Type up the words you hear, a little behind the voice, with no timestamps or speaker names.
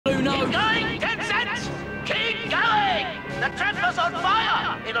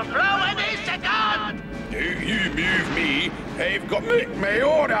They've got me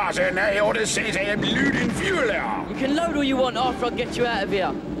orders, and they orders says I am loading fuel there. You can load all you want after I get you out of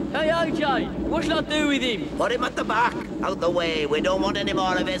here. Hey, OJ, what shall I do with him? Put him at the back. Out the way. We don't want any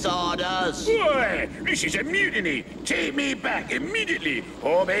more of his orders. Boy, this is a mutiny. Take me back immediately.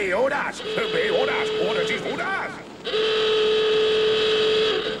 Obey orders. Obey orders. Orders is orders.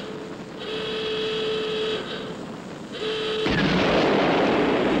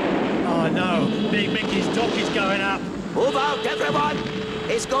 Oh, no. Big Mickey's dock is going up. Move out, everyone.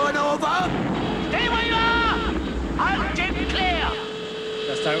 It's going over. Stay where you are! I'll keep clear!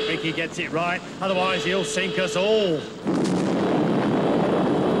 Just hope Mickey gets it right, otherwise he'll sink us all.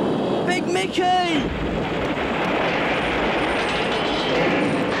 Big Mickey!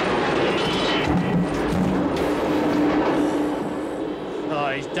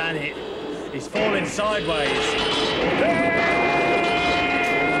 Oh, he's done it. He's falling sideways.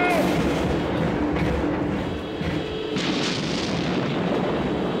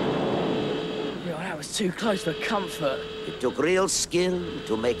 That was too close for comfort. It took real skill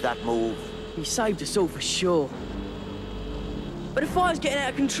to make that move. He saved us all for sure. But the fire's getting out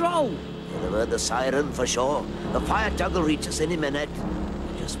of control. You'll have heard the siren for sure. The fire tug will reach us any minute.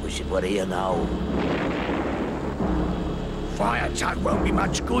 I just wish it were here now. Fire tug won't be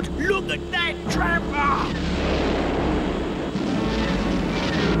much good. Look at that tramper!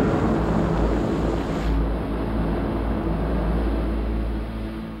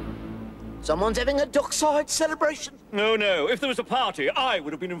 Someone's having a dockside celebration. No, no. If there was a party, I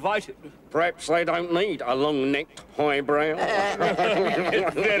would have been invited. Perhaps they don't need a long-necked highbrow.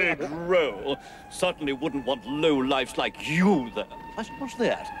 It's very droll. Certainly wouldn't want low-lifes like you there. What's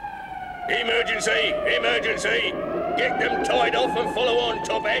that? Emergency! Emergency! Get them tied off and follow on,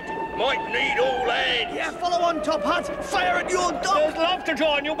 Top Hat. Might need all hands. Yeah, follow on, Top Hat. Fire at your dock. I'd love to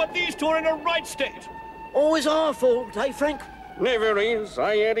join you, but these two are in a right state. Always our fault, eh, Frank? Never is,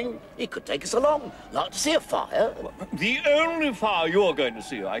 eh, Eddie? He could take us along. Like to see a fire. The only fire you're going to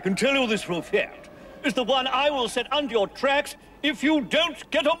see, I can tell you this for a fact, is the one I will set under your tracks if you don't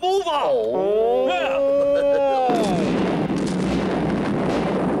get a move on. Oh. Yeah.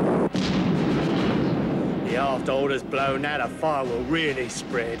 The aft order's blown out, a fire will really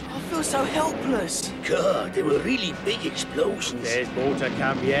spread. I feel so helpless. God, they were really big explosions. There's more to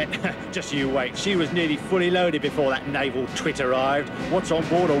come yet. Just you wait. She was nearly fully loaded before that naval twit arrived. What's on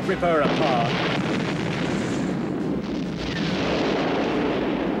board will rip her apart.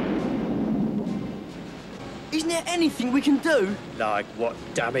 Isn't there anything we can do? Like what,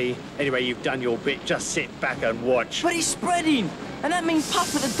 dummy? Anyway, you've done your bit. Just sit back and watch. But it's spreading, and that means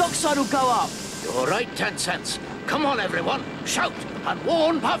puff at the dockside will go up. You're right, 10 cents. Come on, everyone. Shout and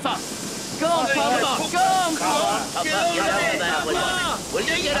warn Puffer. Go on, Puffer. Go on, Puffer, get out of there, will you? Will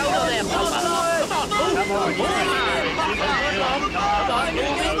you get out of there, Puffer? Come on, move. Come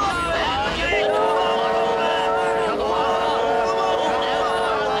on.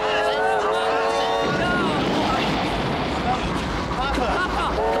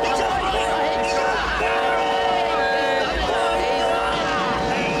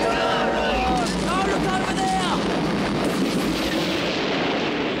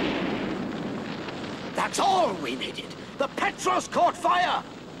 That's all we needed. The Petros caught fire.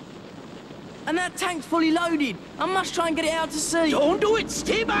 And that tank's fully loaded. I must try and get it out to sea. Don't do it.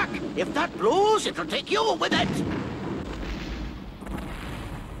 Stay back. If that blows, it'll take you with it.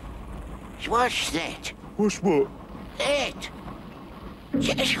 What's that? What's what? That.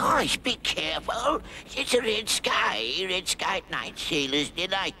 Yes, gosh, be careful. It's a red sky at night, sailor's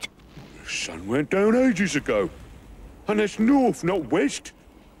delight. The sun went down ages ago. And it's north, not west.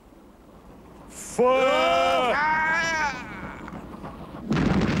 Fire!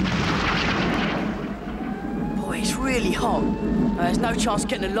 Boy, it's really hot. There's no chance of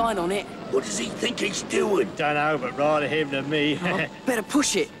getting a line on it. What does he think he's doing? Don't know, but rather him than me. Better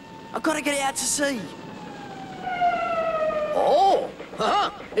push it. I've got to get it out to sea. Oh,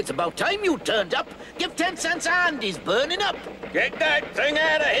 it's about time you turned up. Give 10 cents a hand, he's burning up. Get that thing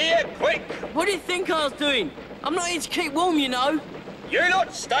out of here, quick! What do you think I was doing? I'm not here to keep warm, you know. You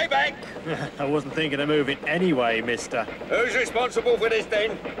lot stay back! I wasn't thinking of moving anyway, mister. Who's responsible for this,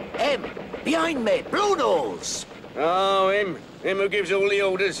 then? Behind me, Blue Nose. Oh, him who gives all the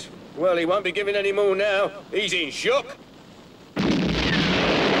orders. Well, he won't be giving any more now. He's in shock.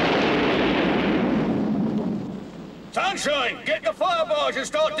 Sunshine, get the fire barge and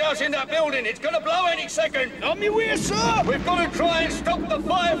start dousing that building. It's gonna blow any second. On me way, sir! We've got to try and stop the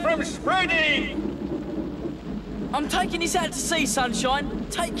fire from spreading. I'm taking this out to sea, Sunshine.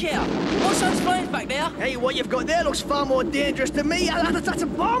 Take care. What's those flames back there? Hey, what you've got there looks far more dangerous to me. That's a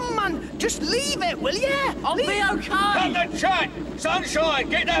bomb, man. Just leave it, will ya? I'll be okay. Cut the chat! Sunshine,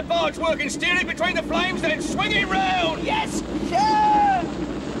 get that barge working, steer it between the flames, then swing it round! Yes, sure!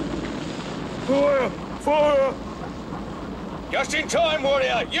 Fire! Fire! Just in time,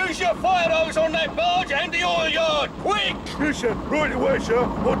 warrior. Use your fire hose on that barge and the oil yard. Quick! Yes, sir. Right away, sir.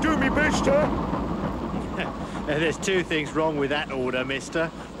 I'll do me best, sir. There's two things wrong with that order, mister.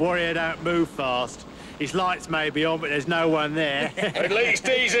 Warrior don't move fast. His lights may be on, but there's no one there. At least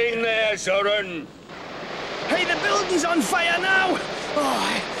he's in there, Zoran. Hey, the building's on fire now!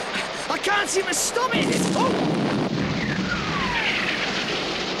 Oh, I can't seem to stop it! Oh!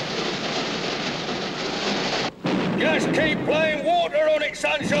 Just keep playing water on it,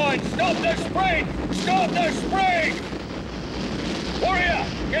 Sunshine! Stop the spring! Stop the spring! Warrior,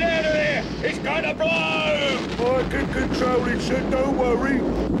 get out of there! It's going to blow! I can control it, sir. Don't worry.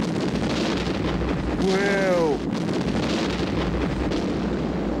 Well...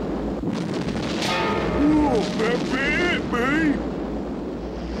 Oh, that bit, me!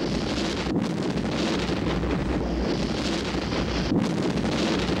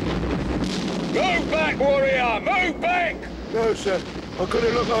 Move back, warrior! Move back! No, sir. I've got to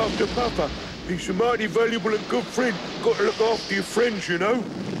look after Papa. He's a mighty valuable and good friend. Got to look after your friends, you know.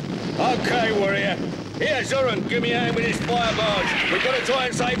 Okay, warrior. Here, Zoran, give me a hand with this fire barge. We've got to try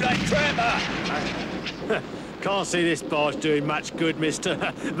and save that trapper. Can't see this barge doing much good, mister,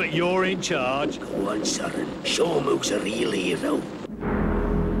 but you're in charge. Go on, Zoran. Show him who's a real hero.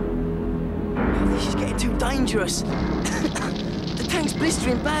 Oh, this is getting too dangerous. The tank's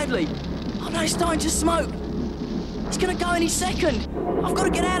blistering badly. Oh no, it's starting to smoke. It's gonna go any second. I've got to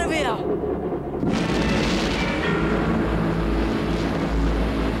get out of here.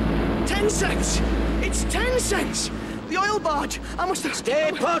 10 cents! It's 10 cents! The oil barge! I must have...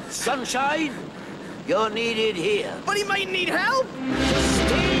 Stay put, Sunshine. You're needed here. But he might need help! Just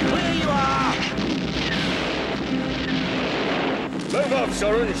stay where you are. Move off,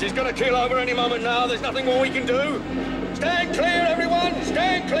 Zoran. She's going to keel over any moment now. There's nothing more we can do. Stand clear, everyone!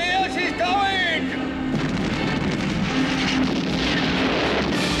 Stand clear! She's going!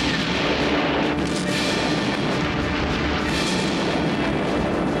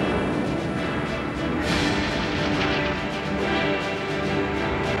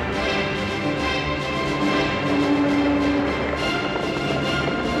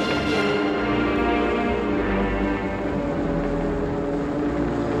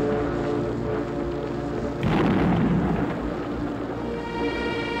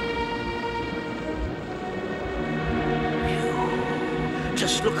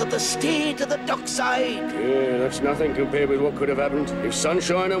 Just look at the state of the dockside. Yeah, that's nothing compared with what could have happened. If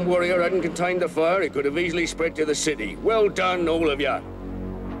Sunshine and Warrior hadn't contained the fire, it could have easily spread to the city. Well done, all of you.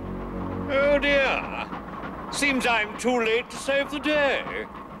 Oh, dear. Seems I'm too late to save the day.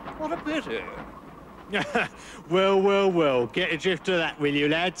 What a pity. Well. Get a drift of that, will you,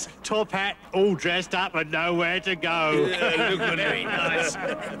 lads? Top hat, all dressed up and nowhere to go. Look at him, nice.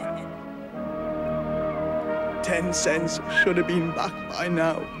 10 cents should have been back by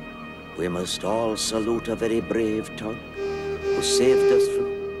now. We must all salute a very brave Tug who saved us from...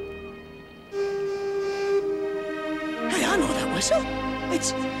 Hey, I know that whistle.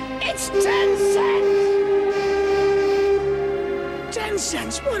 It's 10 cents! 10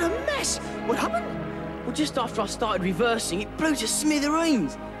 cents? What a mess! What happened? Well, just after I started reversing, it blew to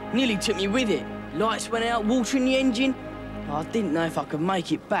smithereens. Nearly took me with it. Lights went out, water in the engine. I didn't know if I could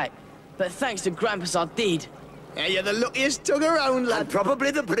make it back, but thanks to Grampus, I did. Yeah, you're the luckiest Tug around, lad. And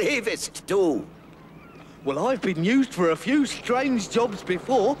probably the bravest, too. Well, I've been used for a few strange jobs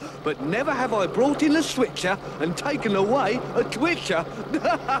before, but never have I brought in a switcher and taken away a twitcher.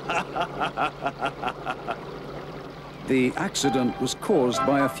 The accident was caused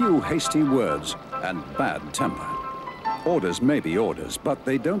by a few hasty words and bad temper. Orders may be orders, but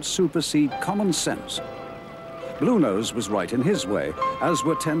they don't supersede common sense. Bluenose was right in his way, as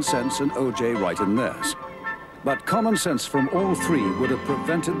were 10 cents and OJ right in theirs. But common sense from all three would have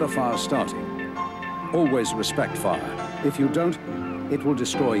prevented the fire starting. Always respect fire. If you don't, it will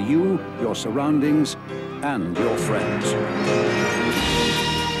destroy you, your surroundings, and your friends.